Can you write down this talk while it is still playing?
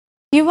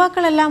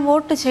യുവാക്കളെല്ലാം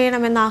vote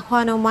ചെയ്യണമെന്ന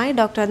ആഹ്വാനവുമായി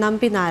doctor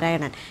Nambi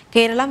Narayanan.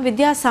 Keralam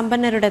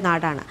വിദ്യാസമ്പന്നരുടെ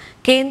നാടാണ്.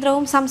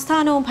 കേന്ദ്രവും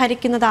സംസ്ഥാനവും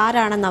ഭരിക്കുന്നത്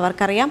ആരാണെന്ന്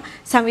അവർക്കറിയാം.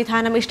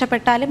 സംവിധാനം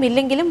ഇഷ്ടപ്പെട്ടാലും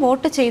ഇല്ലെങ്കിലും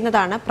വോട്ട്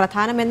ചെയ്യുന്നതാണ്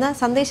പ്രധാനമെന്ന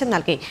സന്ദേശം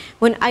നൽകി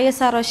മുൻ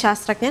ISRO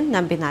ശാസ്ത്രജ്ഞൻ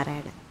Nambi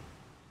Narayanan.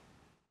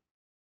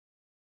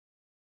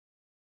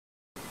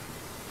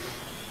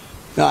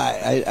 No,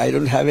 I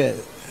don't have a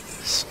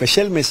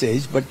special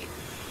message, but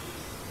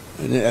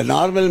a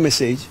normal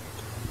message,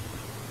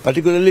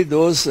 particularly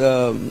those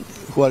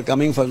who are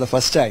coming for the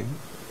first time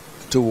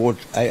to vote.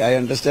 I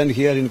understand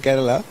here in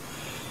Kerala,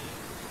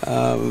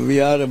 we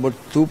are about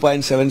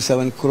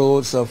 2.77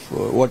 crores of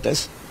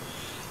voters.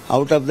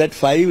 Out of that,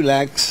 5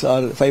 lakhs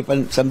or 5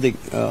 point something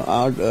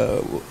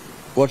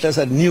voters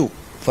are new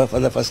for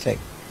the first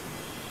time.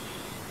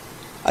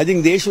 I think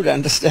they should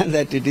understand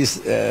that it is,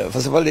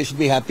 first of all, they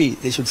should be happy,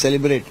 they should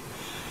celebrate,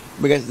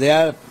 because they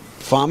are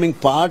forming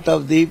part of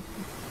the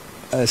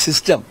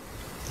system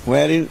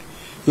wherein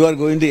you are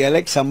going to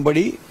elect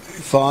somebody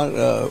for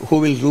who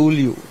will rule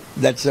you.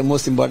 That's the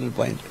most important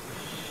point.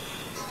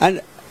 And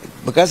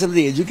because of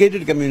the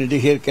educated community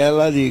here,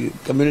 Kerala, the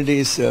community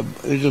is a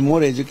little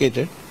more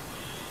educated.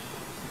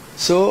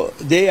 So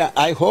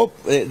I hope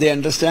they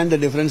understand the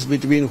difference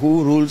between who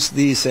rules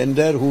the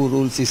center, who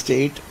rules the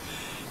state.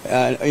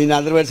 In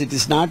other words, it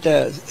is not a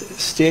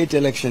state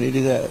election, it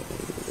is a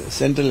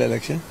central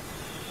election.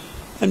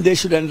 And they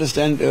should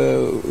understand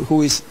who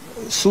is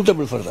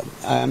suitable for them.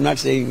 I am not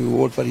saying you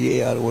vote for A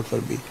or vote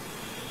for B.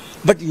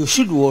 But you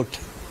should vote.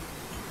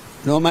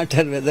 No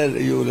matter whether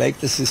you like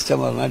the system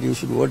or not, you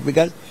should vote,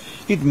 because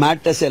it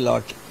matters a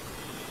lot.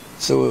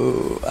 So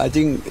I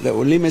think the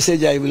only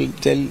message I will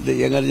tell the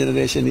younger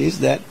generation is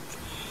that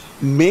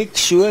make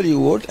sure you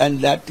vote, and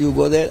that you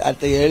go there at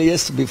the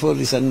earliest before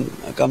the sun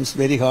comes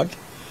very hot.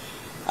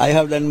 I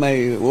have done my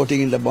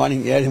voting in the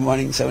morning, early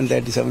morning,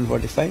 7:30,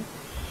 7:45.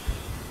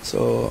 So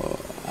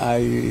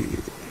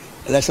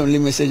that's the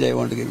only message I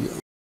want to give you.